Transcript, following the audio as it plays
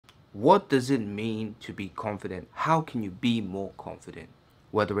What does it mean to be confident? How can you be more confident?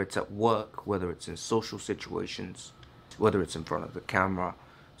 Whether it's at work, whether it's in social situations, whether it's in front of the camera.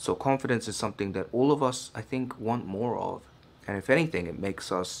 So confidence is something that all of us, I think, want more of. And if anything, it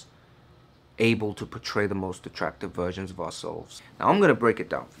makes us able to portray the most attractive versions of ourselves. Now, I'm going to break it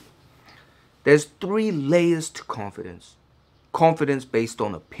down for you. There's three layers to confidence. Confidence based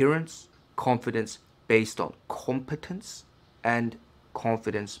on appearance, confidence based on competence, and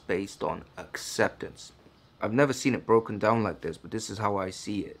confidence based on acceptance. I've never seen it broken down like this, but this is how I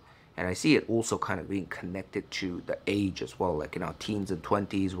see it. And I see it also kind of being connected to the age as well. Like in our teens and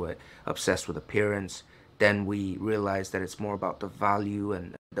 20s, we're obsessed with appearance. Then we realize that it's more about the value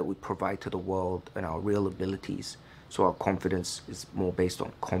and that we provide to the world and our real abilities. So our confidence is more based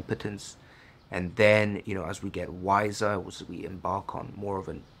on competence. And then, as we get wiser, as we embark on more of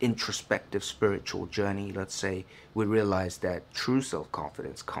an introspective spiritual journey, let's say, we realize that true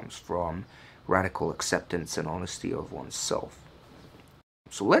self-confidence comes from radical acceptance and honesty of oneself.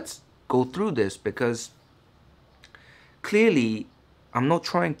 So let's go through this, because clearly I'm not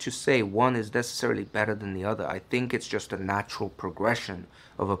trying to say one is necessarily better than the other. I think it's just a natural progression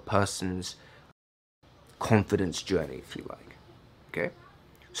of a person's confidence journey, if you like. Okay?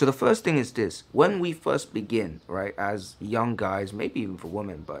 So the first thing is this: when we first begin, right, as young guys, maybe even for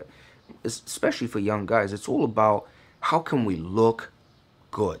women, but especially for young guys, it's all about how can we look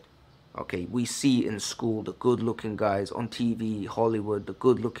good. Okay, we see in school the good-looking guys on TV, Hollywood, the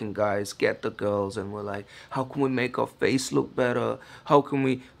good-looking guys get the girls, and we're like, how can we make our face look better? How can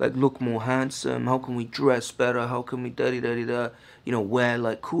we like look more handsome? How can we dress better? How can we da-di-da-di-da, wear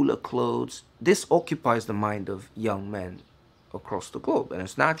like cooler clothes? This occupies the mind of young men across the globe, and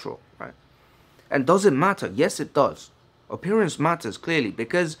it's natural, right? And does it matter? Yes, it does. Appearance matters clearly,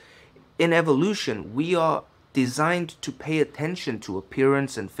 because in evolution we are designed to pay attention to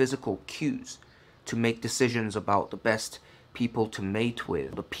appearance and physical cues to make decisions about the best people to mate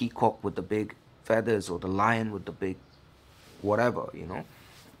with, the peacock with the big feathers or the lion with the big whatever.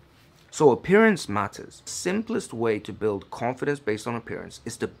 So appearance matters. Simplest way to build confidence based on appearance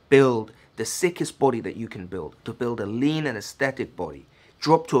is to build the sickest body that you can build, to build a lean and aesthetic body,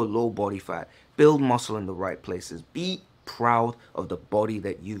 drop to a low body fat, build muscle in the right places, be proud of the body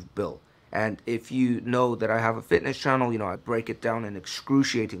that you've built. And if you know that I have a fitness channel, I break it down in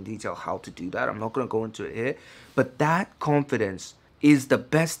excruciating detail how to do that. I'm not going to go into it here. But that confidence is the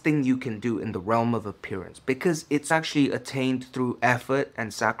best thing you can do in the realm of appearance, because it's actually attained through effort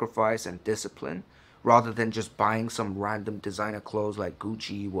and sacrifice and discipline, rather than just buying some random designer clothes like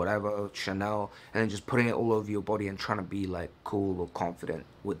Gucci, whatever, Chanel, and then just putting it all over your body and trying to be like cool or confident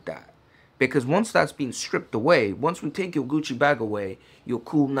with that. Because once that's been stripped away, once we take your Gucci bag away, your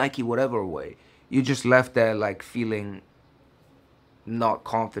cool Nike whatever away, you're just left there like feeling not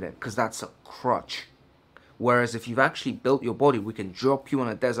confident, because that's a crutch. Whereas if you've actually built your body, we can drop you on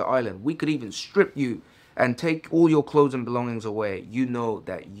a desert island. We could even strip you and take all your clothes and belongings away. You know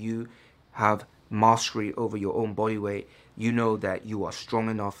that you have mastery over your own body weight. You know that you are strong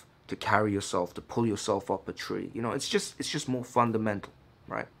enough to carry yourself, to pull yourself up a tree. It's just more fundamental,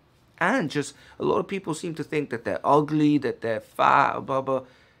 right? And just a lot of people seem to think that they're ugly, that they're fat, blah, blah.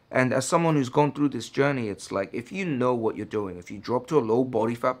 And as someone who's gone through this journey, it's like, if you know what you're doing, if you drop to a low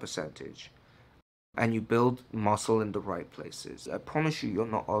body fat percentage and you build muscle in the right places, I promise you're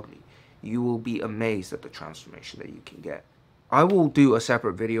not ugly. You will be amazed at the transformation that you can get. I will do a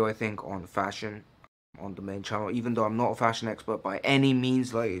separate video, I think, on fashion on the main channel, even though I'm not a fashion expert by any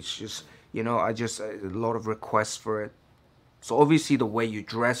means. Like, it's just, a lot of requests for it. So obviously the way you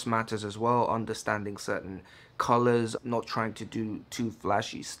dress matters as well, understanding certain colors, not trying to do too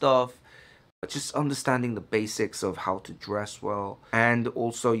flashy stuff, but just understanding the basics of how to dress well, and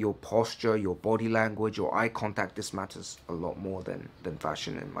also your posture, your body language, your eye contact. This matters a lot more than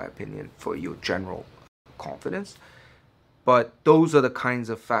fashion, in my opinion, for your general confidence. But those are the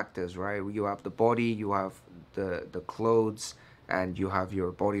kinds of factors, right? You have the body, you have the clothes, and you have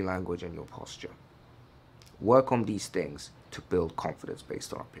your body language and your posture. Work on these things to build confidence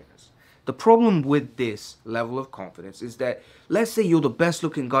based on appearance. The problem with this level of confidence is that, let's say you're the best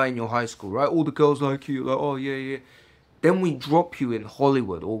looking guy in your high school, right? All the girls like you, like, oh yeah, yeah. Then we drop you in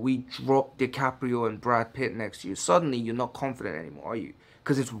Hollywood, or we drop DiCaprio and Brad Pitt next to you. Suddenly you're not confident anymore, are you?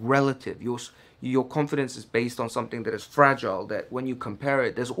 Because it's relative. Your confidence is based on something that is fragile, that when you compare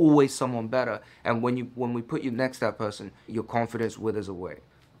it, there's always someone better. And when we put you next to that person, your confidence withers away.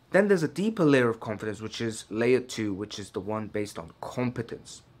 Then there's a deeper layer of confidence, which is layer 2, which is the one based on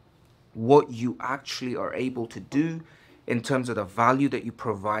competence. What you actually are able to do in terms of the value that you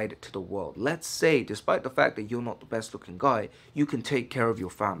provide to the world. Let's say, despite the fact that you're not the best looking guy, you can take care of your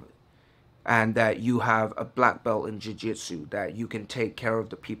family. and that you have a black belt in jiu-jitsu, that you can take care of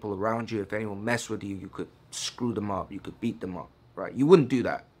the people around you. If anyone mess with you, you could screw them up, you could beat them up, right? You wouldn't do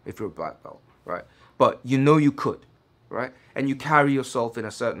that if you're a black belt, right? But you know you could, right? And you carry yourself in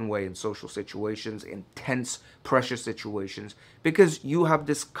a certain way in social situations, intense pressure situations, because you have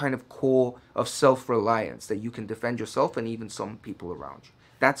this kind of core of self-reliance that you can defend yourself and even some people around you.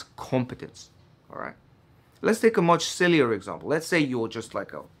 That's competence, all right? Let's take a much sillier example. Let's say you're just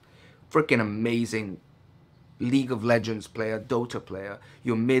like a freaking amazing League of Legends player, Dota player.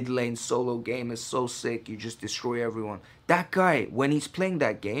 Your mid lane solo game is so sick, you just destroy everyone. That guy, when he's playing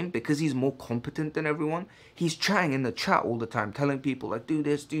that game, because he's more competent than everyone, he's chatting in the chat all the time, telling people like, do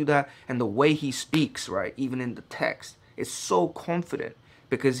this, do that. And the way he speaks, right, even in the text, is so confident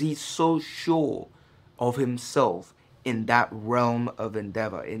because he's so sure of himself in that realm of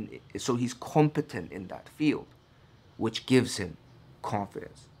endeavor. So he's competent in that field, which gives him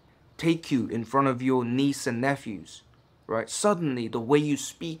confidence. Take you in front of your niece and nephews, right? Suddenly, the way you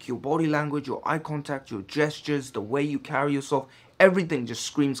speak, your body language, your eye contact, your gestures, the way you carry yourself, everything just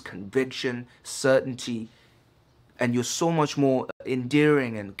screams conviction, certainty, and you're so much more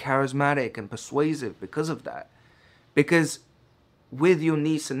endearing and charismatic and persuasive because of that. Because with your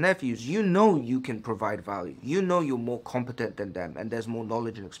niece and nephews, you know you can provide value. You know you're more competent than them and there's more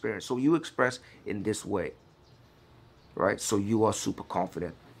knowledge and experience. So you express in this way, right? So you are super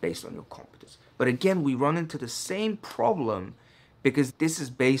confident based on your competence. But again, we run into the same problem because this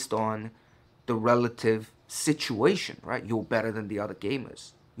is based on the relative situation, right? You're better than the other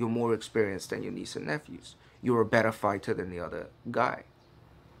gamers. You're more experienced than your niece and nephews. You're a better fighter than the other guy.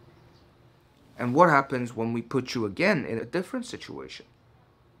 And what happens when we put you again in a different situation?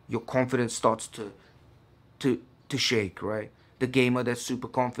 Your confidence starts to shake, right? The gamer that's super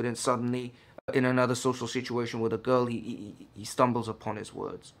confident suddenly in another social situation with a girl, he stumbles upon his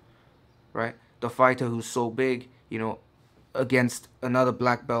words, right? The fighter who's so big, you know, against another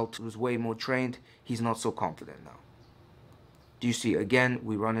black belt who's way more trained, he's not so confident now. Do you see? Again,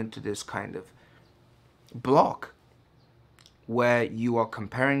 we run into this kind of block where you are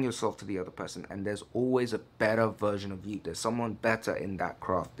comparing yourself to the other person and there's always a better version of you. There's someone better in that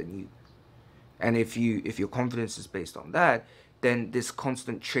craft than you. And if your confidence is based on that, then this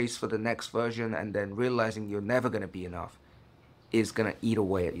constant chase for the next version and then realizing you're never going to be enough is going to eat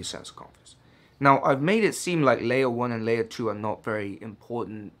away at your sense of confidence. Now, I've made it seem like layer 1 and layer 2 are not very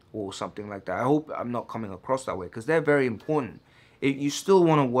important or something like that. I hope I'm not coming across that way because they're very important. You still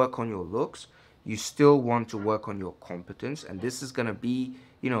want to work on your looks. You still want to work on your competence. And this is going to be,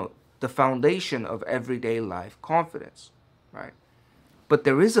 you know, the foundation of everyday life confidence, right? But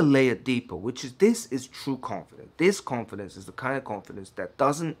there is a layer deeper, which is this is true confidence. This confidence is the kind of confidence that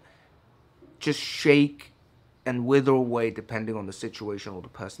doesn't just shake and wither away depending on the situation or the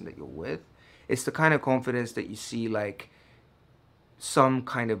person that you're with. It's the kind of confidence that you see like some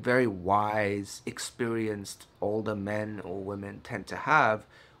kind of very wise, experienced older men or women tend to have,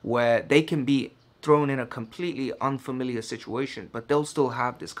 where they can be thrown in a completely unfamiliar situation, but they'll still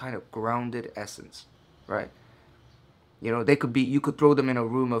have this kind of grounded essence, right? You know, they could be, you could throw them in a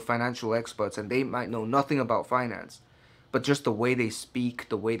room of financial experts and they might know nothing about finance, but just the way they speak,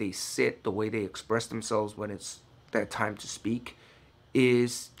 the way they sit, the way they express themselves when it's their time to speak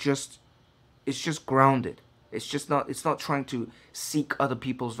is just, it's just grounded. It's not trying to seek other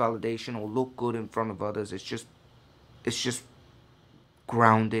people's validation or look good in front of others. It's just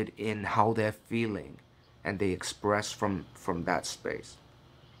grounded in how they're feeling and they express from that space.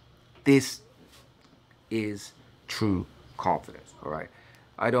 This is true confidence, all right?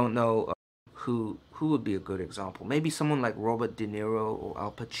 I don't know who would be a good example. Maybe someone like Robert De Niro or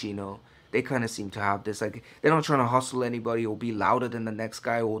Al Pacino. They kind of seem to have this, like, they're not trying to hustle anybody or be louder than the next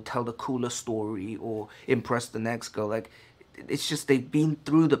guy or tell the cooler story or impress the next girl. Like, it's just they've been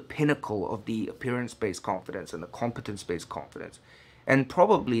through the pinnacle of the appearance-based confidence and the competence-based confidence. And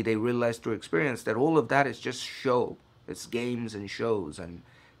probably they realized through experience that all of that is just show. It's games and shows, and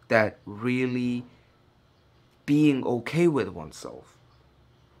that really being okay with oneself,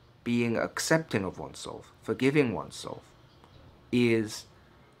 being accepting of oneself, forgiving oneself is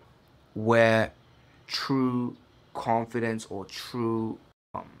where true confidence or true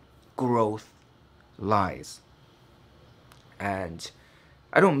growth lies. And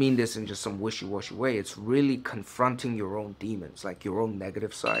I don't mean this in just some wishy-washy way. It's really confronting your own demons, like your own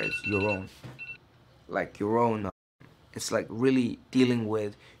negative sides, your own, it's like really dealing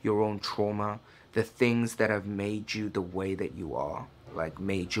with your own trauma, the things that have made you the way that you are, like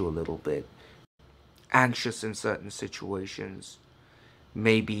made you a little bit anxious in certain situations.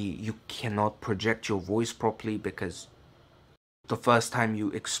 Maybe you cannot project your voice properly because the first time you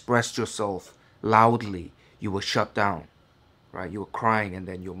expressed yourself loudly, you were shut down, right? You were crying and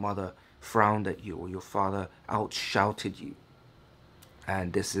then your mother frowned at you or your father outshouted you.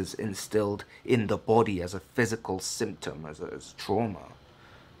 And this is instilled in the body as a physical symptom, as trauma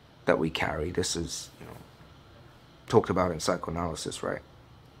that we carry. This is, talked about in psychoanalysis, right?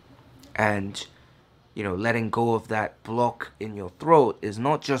 And, letting go of that block in your throat is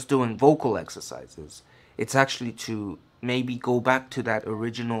not just doing vocal exercises. It's actually to maybe go back to that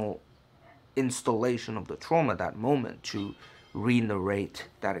original installation of the trauma, that moment, to re-narrate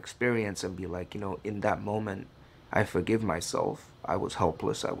that experience and be like, in that moment, I forgive myself. I was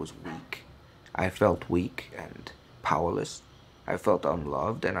helpless. I was weak. I felt weak and powerless. I felt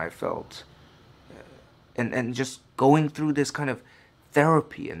unloved, and I felt... And just going through this kind of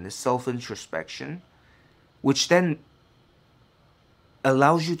therapy and this self-introspection, which then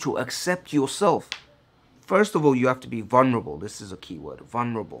allows you to accept yourself. First of all, you have to be vulnerable. This is a key word,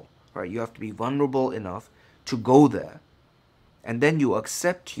 vulnerable, right? You have to be vulnerable enough to go there. And then you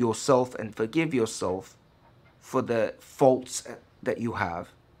accept yourself and forgive yourself for the faults that you have,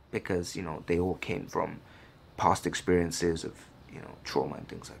 because, they all came from past experiences of, trauma and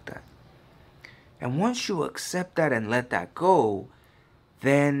things like that. And once you accept that and let that go,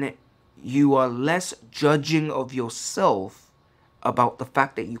 then you are less judging of yourself about the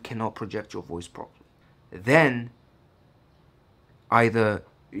fact that you cannot project your voice properly. Then either,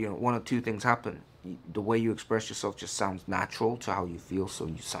 one or two things happen. The way you express yourself just sounds natural to how you feel, so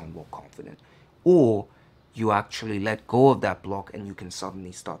you sound more confident. Or you actually let go of that block and you can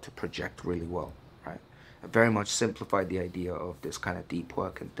suddenly start to project really well, right? I very much simplified the idea of this kind of deep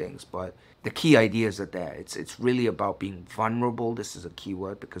work and things, but the key ideas are there. It's really about being vulnerable. This is a key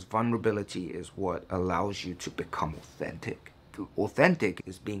word, because vulnerability is what allows you to become authentic. Authentic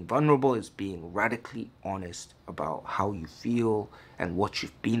is being vulnerable, is being radically honest about how you feel and what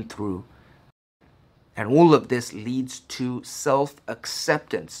you've been through. And all of this leads to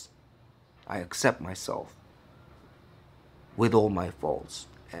self-acceptance. I accept myself with all my faults,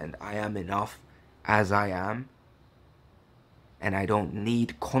 and I am enough as I am, and I don't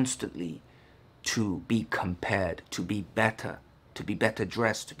need constantly to be compared, to be better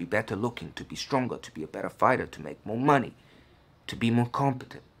dressed, to be better looking, to be stronger, to be a better fighter, to make more money, to be more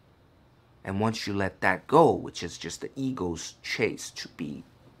competent. And once you let that go, which is just the ego's chase to be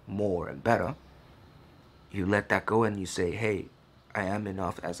more and better, you let that go and you say, hey, I am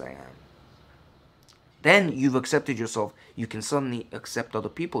enough as I am. Then you've accepted yourself. You can suddenly accept other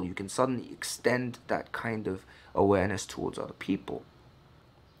people. You can suddenly extend that kind of awareness towards other people.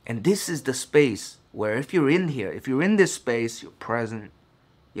 And this is the space where if you're in here, if you're in this space, you're present,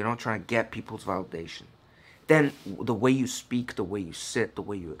 you're not trying to get people's validation, then the way you speak, the way you sit, the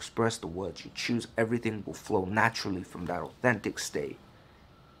way you express, the words you choose, everything will flow naturally from that authentic state.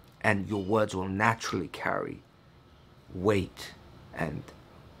 And your words will naturally carry weight and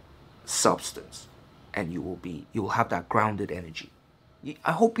substance. And you will have that grounded energy.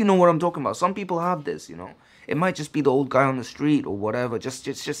 I hope you know what I'm talking about. Some people have this, It might just be the old guy on the street or whatever.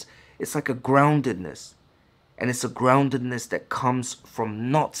 It's like a groundedness. And it's a groundedness that comes from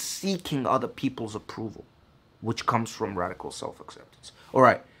not seeking other people's approval, which comes from radical self-acceptance. All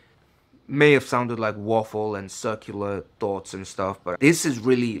right. May have sounded like waffle and circular thoughts and stuff, but this is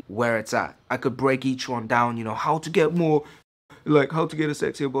really where it's at. I could break each one down, how to get more, like how to get a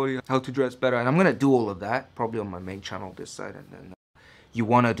sexier body, how to dress better. And I'm going to do all of that probably on my main channel this side. And then you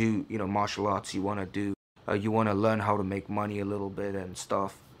want to do, martial arts, you want to learn how to make money a little bit and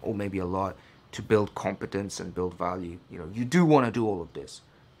stuff, or maybe a lot, to build competence and build value. You do want to do all of this,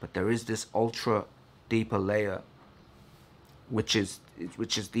 but there is this ultra deeper layer, which is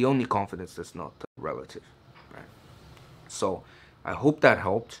the only confidence that's not relative, right? So I hope that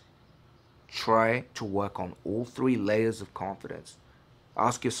helped. Try to work on all three layers of confidence.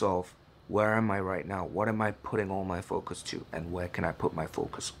 Ask yourself, where am I right now? What am I putting all my focus to? And where can I put my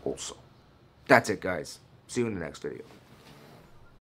focus also? That's it, guys. See you in the next video.